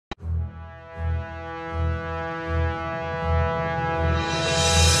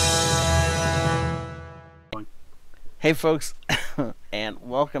Hey folks, and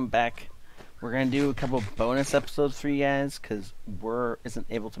welcome back. We're gonna do a couple bonus episodes for you guys because Wur isn't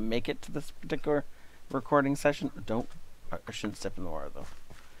able to make it to this particular recording session. I shouldn't step in the water though.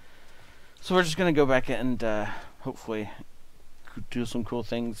 So we're just gonna go back and hopefully do some cool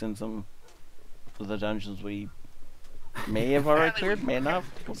things in some of the dungeons we may have already cleared, may not.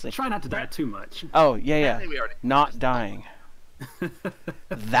 We'll see. Try not to die too much. Oh yeah. Not dying.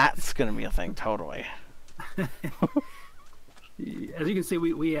 That's gonna be a thing, totally. As you can see,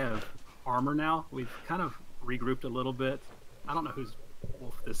 we have armor now. We've kind of regrouped a little bit. I don't know whose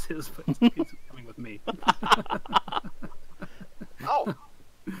wolf this is, but it's coming with me. Oh,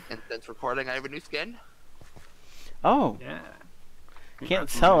 and since recording, I have a new skin. Oh, Yeah. can't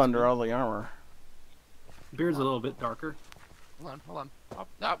tell under all the armor. Beard's a little bit darker. Hold on. Oh,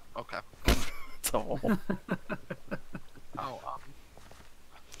 no, okay. It's a hole. Oh,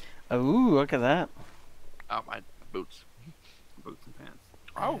 Ooh, look at that. oh, my boots. Boots and pants.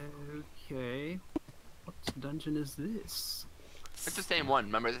 Oh. Okay. What dungeon is this? It's the same one.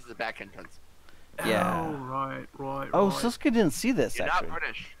 Remember, this is the back entrance. Yeah. Oh, right. Oh, right. Siska didn't see this You're actually. not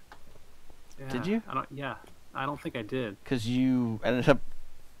British. Yeah, Did you? I don't think I did. Because you ended up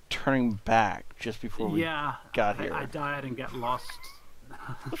turning back just before we got here. I died and got lost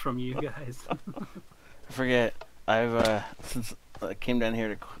from you guys. I forget. I've since I came down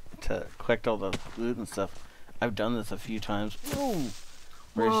here to collect all the loot and stuff, I've done this a few times. Ooh.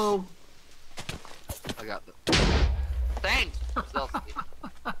 Whoa. I got this. Thanks. Celsius.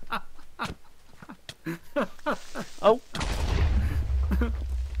 Oh.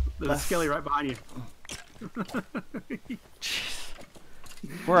 There's a skelly right behind you. Jeez.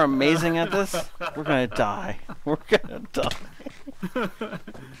 We're amazing at this. We're gonna die. We're gonna die.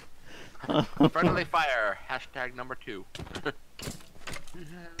 Friendly fire. Hashtag number 2.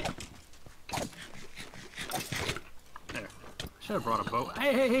 There. Should have brought a boat.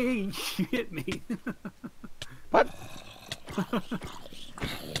 Hey, you hit me. What?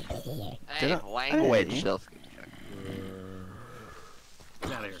 Hey, language. Celsius.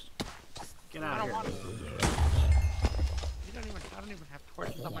 Get out of here. Get I out don't of want here. to. I don't even have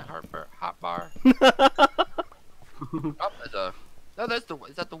torches on my hot bar. Oh, there's a. No,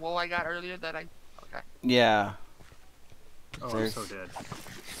 is that the wool I got earlier that I? Okay. Yeah. Oh, There's I'm so dead.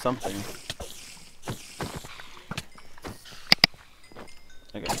 something.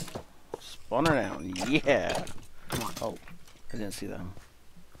 Okay. Spawner down. Yeah. Come on. Oh, I didn't see them.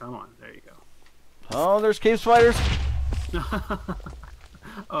 Come on. There you go. Oh, there's cave spiders.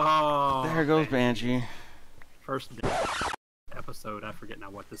 Oh. There goes Banshee. First episode. I forget now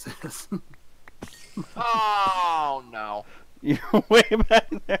what this is. Oh no. You're way back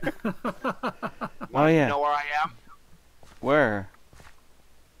there. Oh yeah. You know where I am? Where?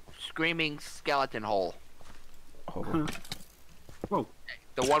 Screaming skeleton hole. Oh. Whoa.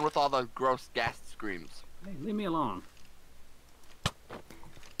 The one with all the gross gas screams. Hey, leave me alone.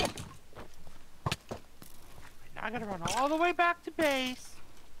 Now I gotta run all the way back to base.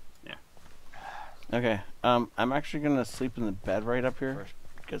 Okay. I'm actually gonna sleep in the bed right up here.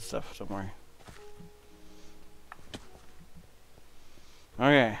 Good stuff. Don't worry.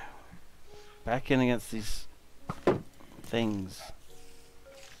 Okay. Back in against these things.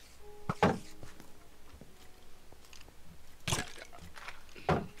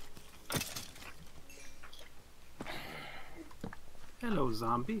 Hello,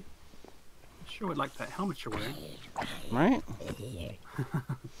 zombie. Sure would like that helmet you're wearing. Right?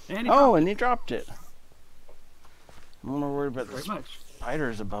 And Oh, and he dropped it. I'm not worried about very the much.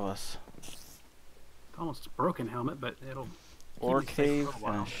 spiders above us. Almost a broken helmet, but it'll. Or keep me safe cave for a and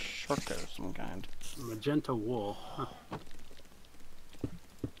while. a shortcut of some kind. Magenta wool. Huh.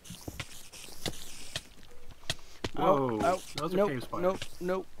 Whoa. Oh, Those are nope, cave spiders.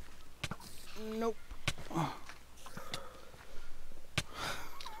 nope.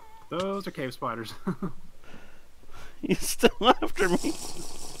 Those are cave spiders. He's still after me.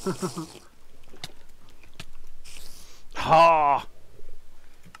 Ha!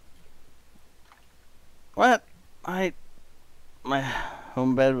 What? My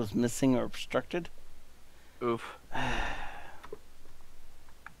home bed was missing or obstructed? Oof.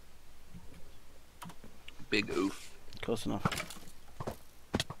 Big oof. Close enough.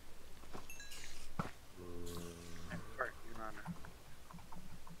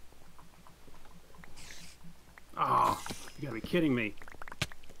 Oh, you gotta be kidding me.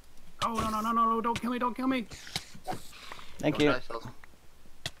 Oh, no, don't kill me. Thank you.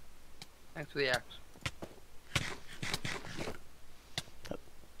 Thanks for the axe.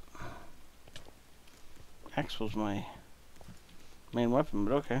 Axe was my main weapon,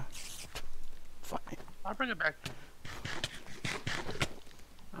 but okay. Fine. I'll bring it back to you.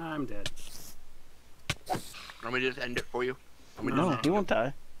 I'm dead. Want me to just end it for you? Want me to No, just end he it? won't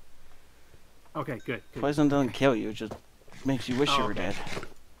die. Okay, good. Good. Poison doesn't kill you; it just makes you wish Oh, you were okay.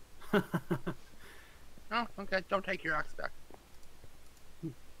 dead. Oh, okay. Don't take your axe back.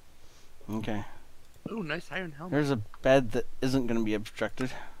 Okay. Ooh, nice iron helmet. There's a bed that isn't going to be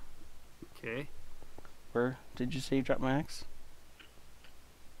obstructed. Okay. Where did you say you dropped my axe?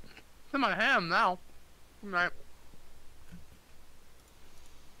 It's in my hand now. Right.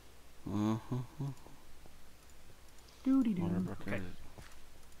 Mm-hmm. Doody doo. Okay.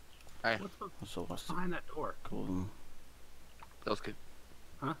 Hey, What's So what's behind that door? cool? those could.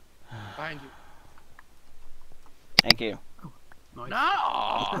 Huh? Behind you. Thank you. Nice.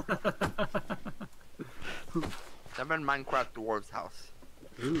 No! I'm in Minecraft Dwarves house.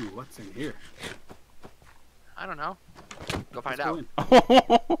 Ooh, what's in here? I don't know. Go find Let's go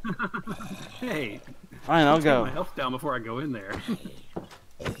out. in. Hey, Fine, I'll take go. my health down before I go in there.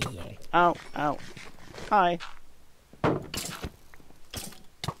 Ow, ow. Hi.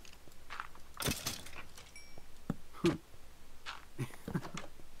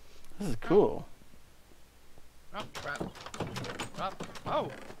 This is cool. Oh, crap.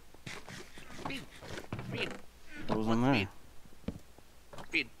 Oh! Speed! Speed! What was in there? Speed.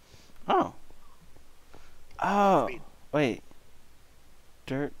 Speed. Oh. Oh. Speed. Wait.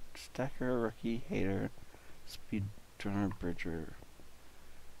 Dirt, stacker, rookie, hater, speedrunner, bridger,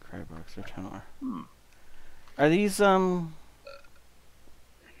 cryboxer, tunnel. Are these, these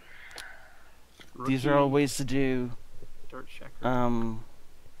are all Rookie, ways to do, dirt checker.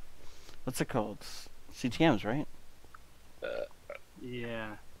 what's it called? CTMs, right?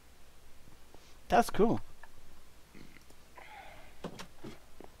 Yeah. That's cool.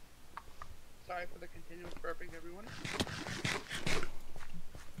 Sorry for the continuous burping, everyone.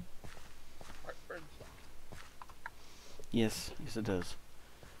 Heartburn. Yes, yes it does.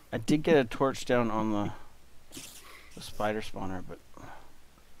 I did get a torch down on the spider spawner, but,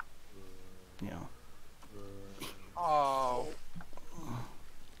 you know. Oh.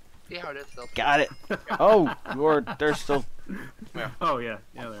 See how it is still. Got it. Oh, they're still. Oh yeah,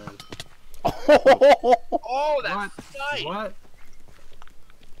 yeah there is. Oh, that's nice. What?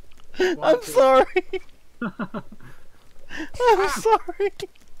 I'm sorry. I'm sorry.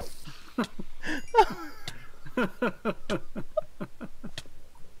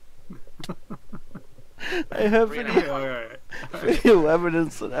 I have video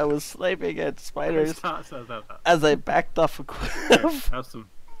evidence that I was sniping at spiders Stop. as I backed off a Here, cliff.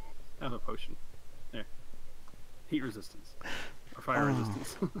 have a potion. There. Heat resistance. Or fire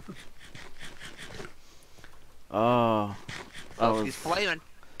resistance. Oh, Oh, he's flaming.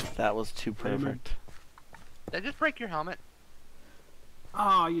 that was too perfect. Did I just break your helmet?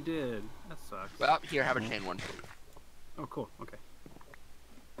 Oh, you did. That sucks. Well, here, have a chain one. Oh, cool. Okay.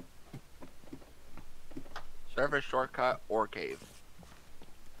 Surface shortcut or cave.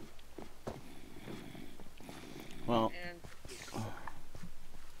 Well, And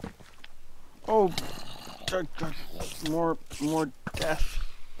oh, more death.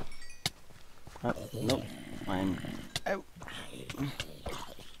 Nope, I'm out.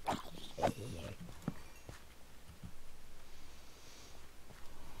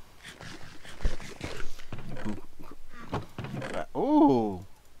 Ooh,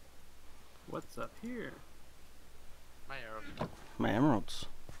 What's up here? my arrows. my emeralds.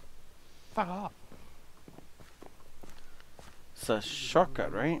 Fuck off. It's a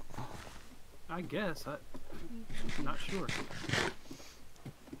shortcut, right? I guess. I'm not sure.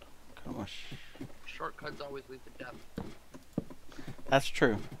 Gosh. Shortcuts always lead to death. That's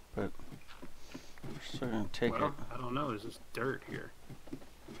true, but we're still gonna take Well, it. I don't know. There's just dirt here.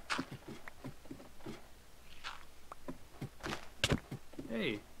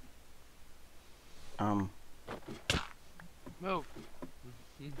 Hey. Move.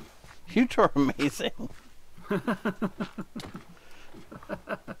 You two are amazing.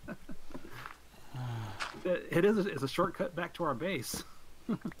 It is. It's a shortcut back to our base.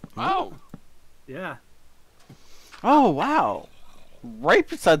 Oh! Yeah. Oh wow, right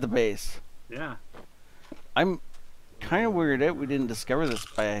beside the base. Yeah. I'm kind of weirded out we didn't discover this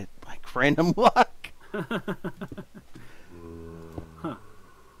by like random luck. Huh.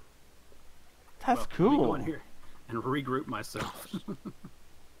 That's Well, cool. Let me go in here and regroup myself.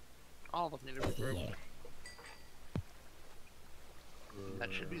 All of them need to be grouped.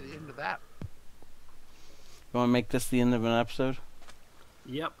 That should be the end of that. You want to make this the end of an episode?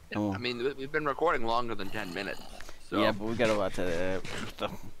 Yep. Oh. I mean, we've been recording longer than 10 minutes. So. Yeah, but we got a lot to.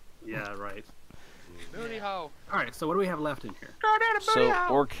 Yeah. Right. Booty hole. All right. So what do we have left in here? Go down a booty So,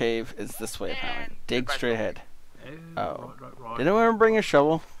 hole. Ore Cave is this way apparently. Dig straight ahead. Oh. Right. Did anyone bring a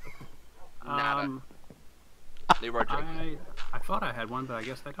shovel? Um, Leroy drinking. I thought I had one, but I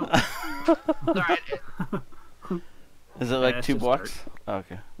guess I don't. Alright, Is it like it's 2 just blocks? Oh,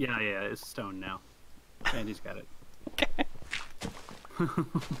 okay. Yeah, it's stone now. Andy's got it.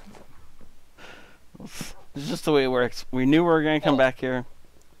 It's just the way it works. We knew we were going to come back here.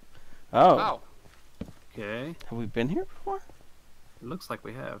 Oh. oh, Okay. Have we been here before? It looks like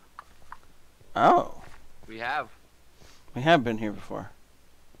we have. Oh. we have. We have been here before.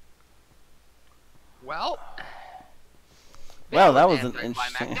 Well. Well, that was an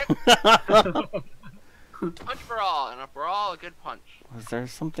anticlimactic. interesting... Punch for all, and for all, a good punch. Was there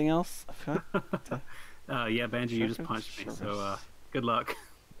something else? I feel like Yeah, Banjo, you just punched me, so good luck.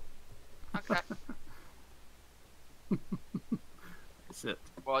 Okay. That's it.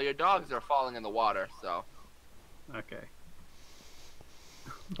 Well, your dogs are falling in the water, so. Okay.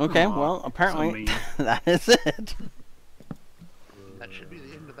 Okay, Aw, well, so apparently mean. that is it. That should be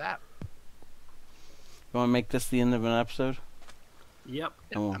the end of that. You want to make this the end of an episode? Yep.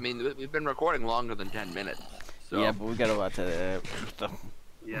 Oh. I mean, we've been recording longer than 10 minutes. So. Yeah, but we got a lot to stuff.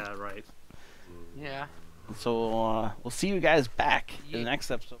 Yeah, right. Yeah. So we'll see you guys back in the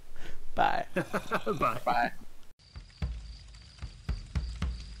next episode. Bye. Bye. Bye.